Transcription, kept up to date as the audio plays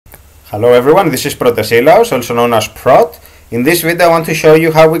Hello everyone, this is Protesilaos, also known as Prot. In this video I want to show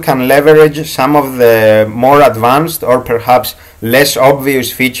you how we can leverage some of the more advanced or perhaps less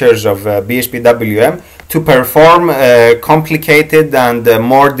obvious features of BSPWM to perform complicated and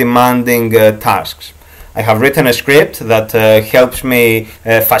more demanding tasks. I have written a script that helps me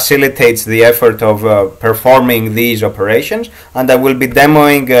facilitates the effort of performing these operations, and I will be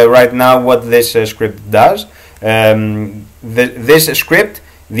demoing right now what this script does.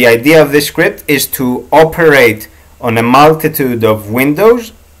 The idea of this script is to operate on a multitude of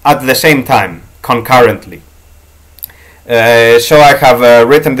windows at the same time, concurrently. So I have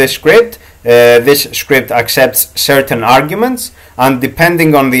written this script. This script accepts certain arguments, and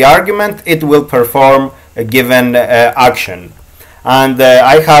depending on the argument, it will perform a given action. And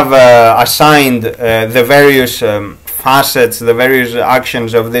I have assigned the various facets, the various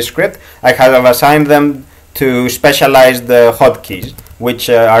actions of this script. I have assigned them to specialized hotkeys, which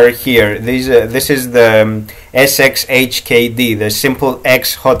are here. This is the SXHKD, the simple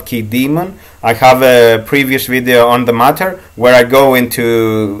X hotkey daemon. I have a previous video on the matter where I go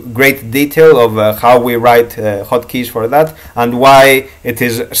into great detail of how we write hotkeys for that and why it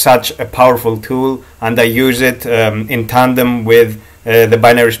is such a powerful tool, and I use it in tandem with the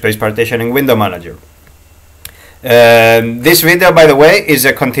binary space partitioning window manager. This video, by the way, is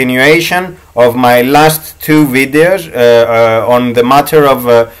a continuation of my last two videos on the matter of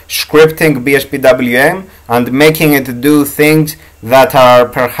scripting BSPWM and making it do things that are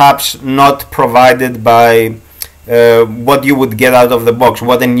perhaps not provided by what you would get out of the box,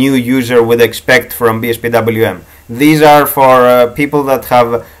 what a new user would expect from BSPWM. These are for people that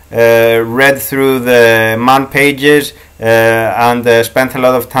have read through the man pages and spent a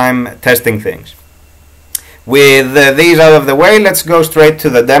lot of time testing things. With these out of the way, let's go straight to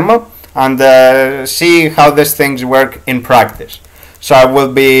the demo and see how these things work in practice. So I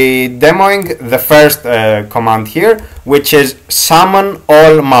will be demoing the first command here, which is summon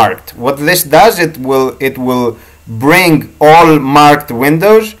all marked. What this does, it will bring all marked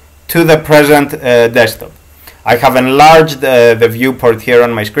windows to the present desktop. I have enlarged the viewport here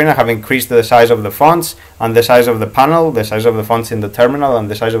on my screen. I have increased the size of the fonts and the size of the panel, the size of the fonts in the terminal and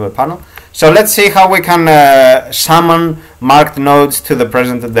the size of the panel. So let's see how we can summon marked nodes to the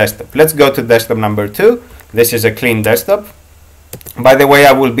present desktop. Let's go to desktop number 2. This is a clean desktop. By the way,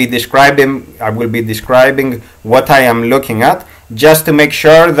 I will be describing what I am looking at, just to make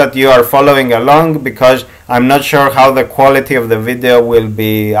sure that you are following along, because I'm not sure how the quality of the video will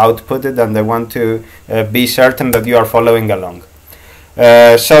be outputted, and I want to be certain that you are following along.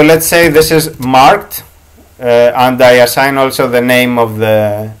 So let's say this is marked, and I assign also the name of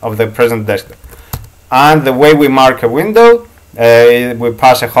the present desktop. And the way we mark a window, we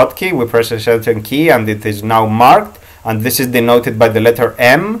pass a hotkey, we press a certain key, and it is now marked. And this is denoted by the letter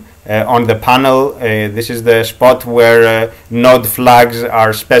M on the panel. This is the spot where node flags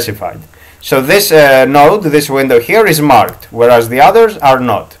are specified. So this node, this window here, is marked, whereas the others are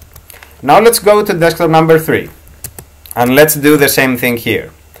not. Now let's go to desktop number 3, and let's do the same thing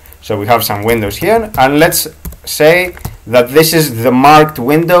here. So we have some windows here, and let's say that this is the marked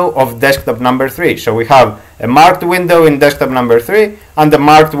window of desktop number 3. So we have a marked window in desktop number 3 and a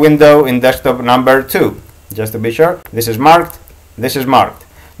marked window in desktop number 2. Just to be sure, this is marked, this is marked.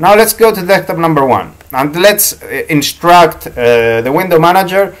 Now let's go to desktop number 1 and let's instruct the window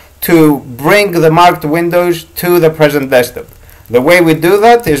manager to bring the marked windows to the present desktop. The way we do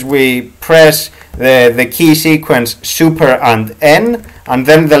that is we press the key sequence super and N, and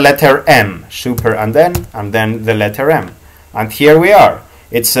then the letter M, super and N, and then the letter M. And here we are.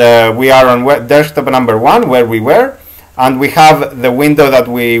 We are on desktop number 1 where we were, and we have the window that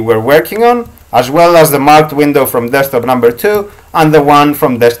we were working on, as well as the marked window from desktop number 2 and the one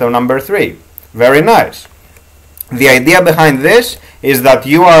from desktop number 3. Very nice. The idea behind this is that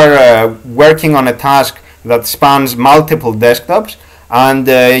you are working on a task that spans multiple desktops, and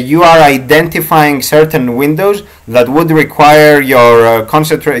you are identifying certain windows that would require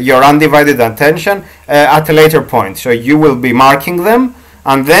your undivided attention at a later point. So you will be marking them,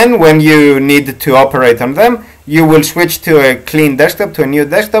 and then when you need to operate on them, you will switch to a clean desktop, to a new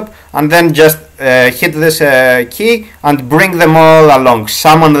desktop, and then just hit this key and bring them all along,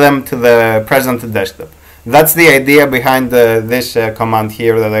 summon them to the present desktop. That's the idea behind this command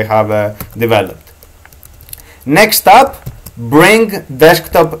here that I have developed. Next up, bring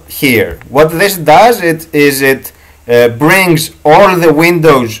desktop here. What this does is it brings all the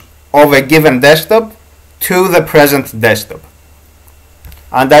windows of a given desktop to the present desktop.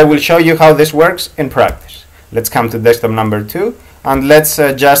 And I will show you how this works in practice. Let's come to desktop number 2 and let's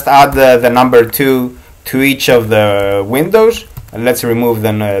just add the number 2 to each of the windows And let's remove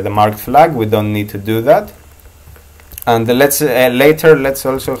then the marked flag. We don't need to do that. And later let's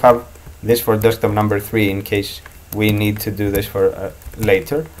also have this for desktop number 3 in case we need to do this for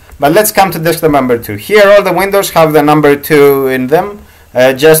later. But let's come to desktop number 2. Here all the windows have the number 2 in them,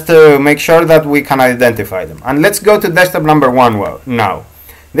 just to make sure that we can identify them. And let's go to desktop number 1 now.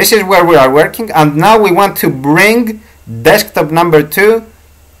 This is where we are working, and now we want to bring desktop number 2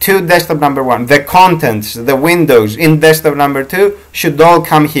 to desktop number 1. The contents, the windows in desktop number 2 should all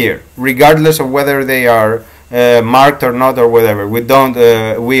come here, regardless of whether they are marked or not or whatever. We don't.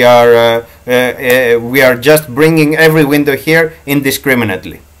 We are just bringing every window here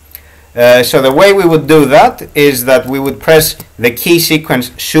indiscriminately. So the way we would do that is that we would press the key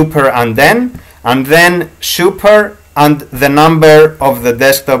sequence super and then super and the number of the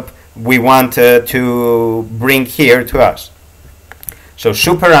desktop we want to bring here to us. So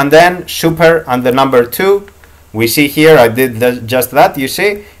super and the number 2. We see here I did just that. You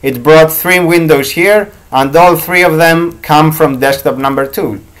see it brought 3 windows here, and all 3 of them come from desktop number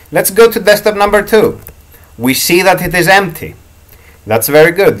 2. Let's go to desktop number 2. We see that it is empty. That's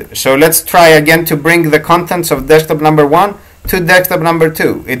very good. So let's try again to bring the contents of desktop number 1 to desktop number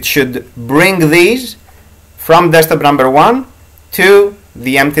 2. It should bring these from desktop number 1 to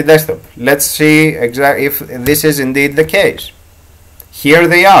the empty desktop. Let's see exactly if this is indeed the case. Here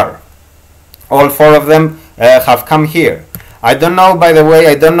they are. All 4 of them have come here. I don't know, by the way,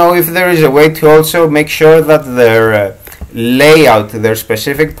 I don't know if there is a way to also make sure that their layout, their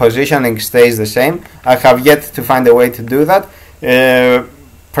specific positioning stays the same. I have yet to find a way to do that.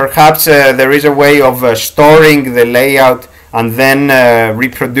 Perhaps there is a way of storing the layout and then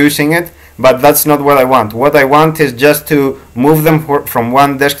reproducing it, but that's not what I want. What I want is just to move them from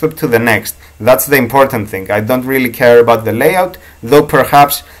one desktop to the next. That's the important thing. I don't really care about the layout, though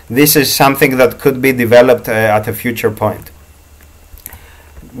perhaps this is something that could be developed at a future point.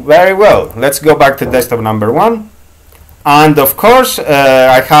 Very well. Let's go back to desktop number 1. And of course,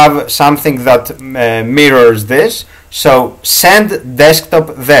 I have something that mirrors this. So send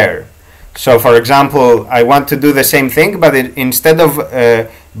desktop there. So for example, I want to do the same thing, but instead of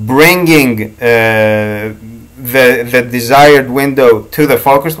bringing the desired window to the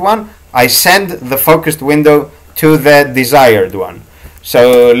focused one, I send the focused window to the desired one.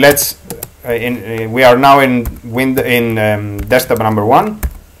 So let's we are now in desktop number 1,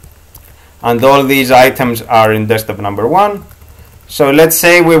 and all these items are in desktop number 1. So let's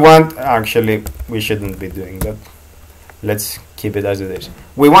say we want, actually we shouldn't be doing that. Let's keep it as it is.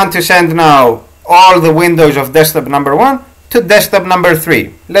 We want to send now all the windows of desktop number 1 to desktop number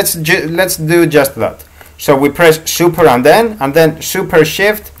 3. Let's do just that. So we press super and then super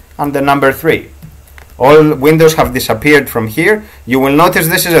shift and the number 3. All windows have disappeared from here. You will notice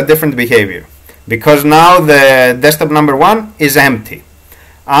this is a different behavior because now the desktop number 1 is empty,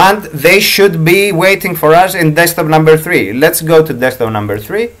 and they should be waiting for us in desktop number 3. Let's go to desktop number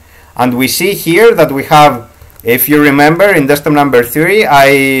 3, and we see here that we have, if you remember, in desktop number 3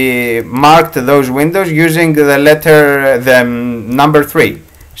 I marked those windows using the letter, the number 3.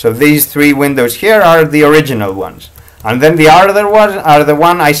 So these 3 windows here are the original ones, and then the other ones are the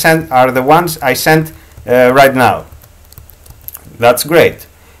ones I sent right now. That's great.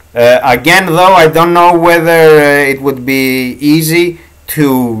 Again, though, I don't know whether it would be easy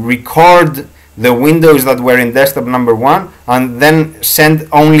to record the windows that were in desktop number 1 and then send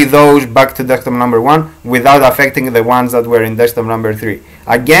only those back to desktop number 1 without affecting the ones that were in desktop number 3.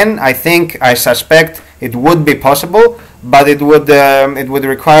 Again, I suspect it would be possible, but it would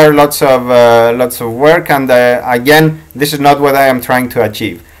require lots of work, and again, this is not what I am trying to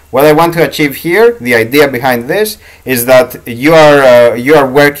achieve. What I want to achieve here, the idea behind this, is that you are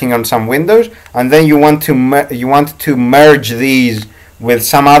working on some windows, and then you want to merge these with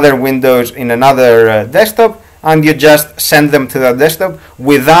some other windows in another desktop, and you just send them to that desktop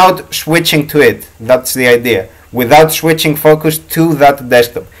without switching to it. That's the idea. Without switching focus to that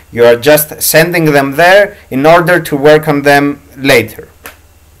desktop. You are just sending them there in order to work on them later.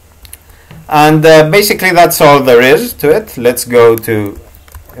 And basically that's all there is to it.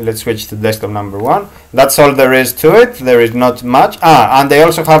 Let's switch to desktop number 1. That's all there is to it. There is not much. And I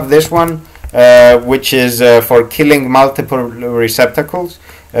also have this one, which is for killing multiple receptacles.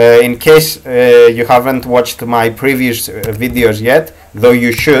 In case you haven't watched my previous videos yet, though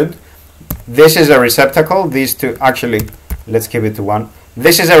you should, this is a receptacle. These two, actually, let's keep it to 1.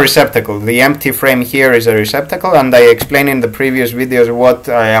 This is a receptacle. The empty frame here is a receptacle, and I explained in the previous videos what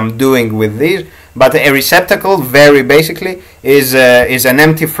I am doing with these. But a receptacle, very basically, is an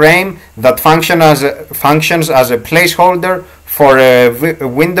empty frame that functions as a placeholder for a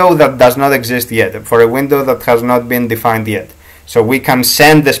window that does not exist yet, for a window that has not been defined yet. So we can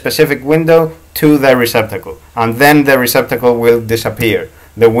send the specific window to the receptacle, and then the receptacle will disappear.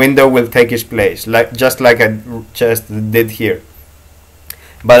 The window will take its place, just like I just did here.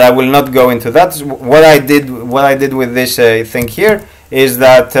 But I will not go into that. What I did with this thing here is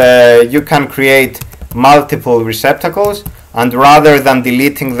that you can create multiple receptacles, and rather than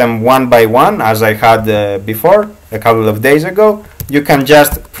deleting them one by one as I had before a couple of days ago, you can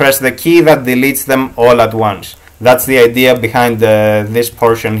just press the key that deletes them all at once. That's the idea behind this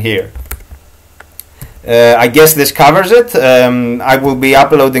portion here. I guess this covers it. I will be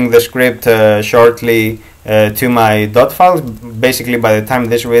uploading the script shortly to my dot files. Basically, by the time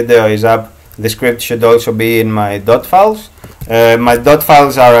this video is up, the script should also be in my dot files. My dot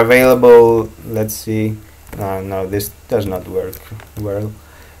files are available. Let's see. No, this does not work well.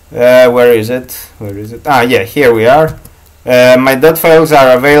 Where is it? Where is it? Ah, yeah, here we are. My dot files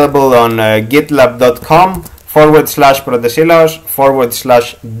are available on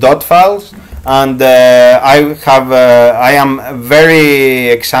gitlab.com/protesilaos/dot files, and I am very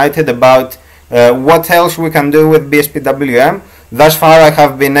excited about what else we can do with BSPWM. Thus far, I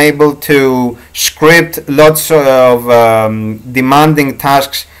have been able to script lots of demanding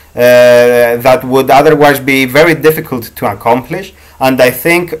tasks that would otherwise be very difficult to accomplish, and I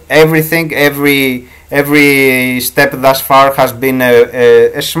think every step thus far has been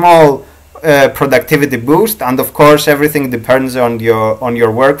a small productivity boost, and of course everything depends on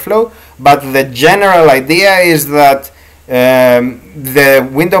your workflow. But the general idea is that the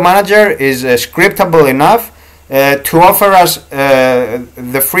window manager is scriptable enough to offer us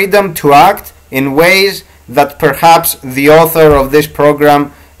the freedom to act in ways that perhaps the author of this program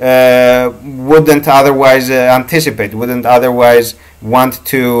wouldn't otherwise anticipate, wouldn't otherwise want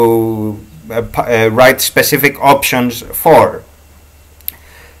to write specific options for.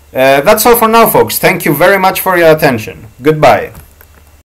 That's all for now, folks. Thank you very much for your attention. Goodbye.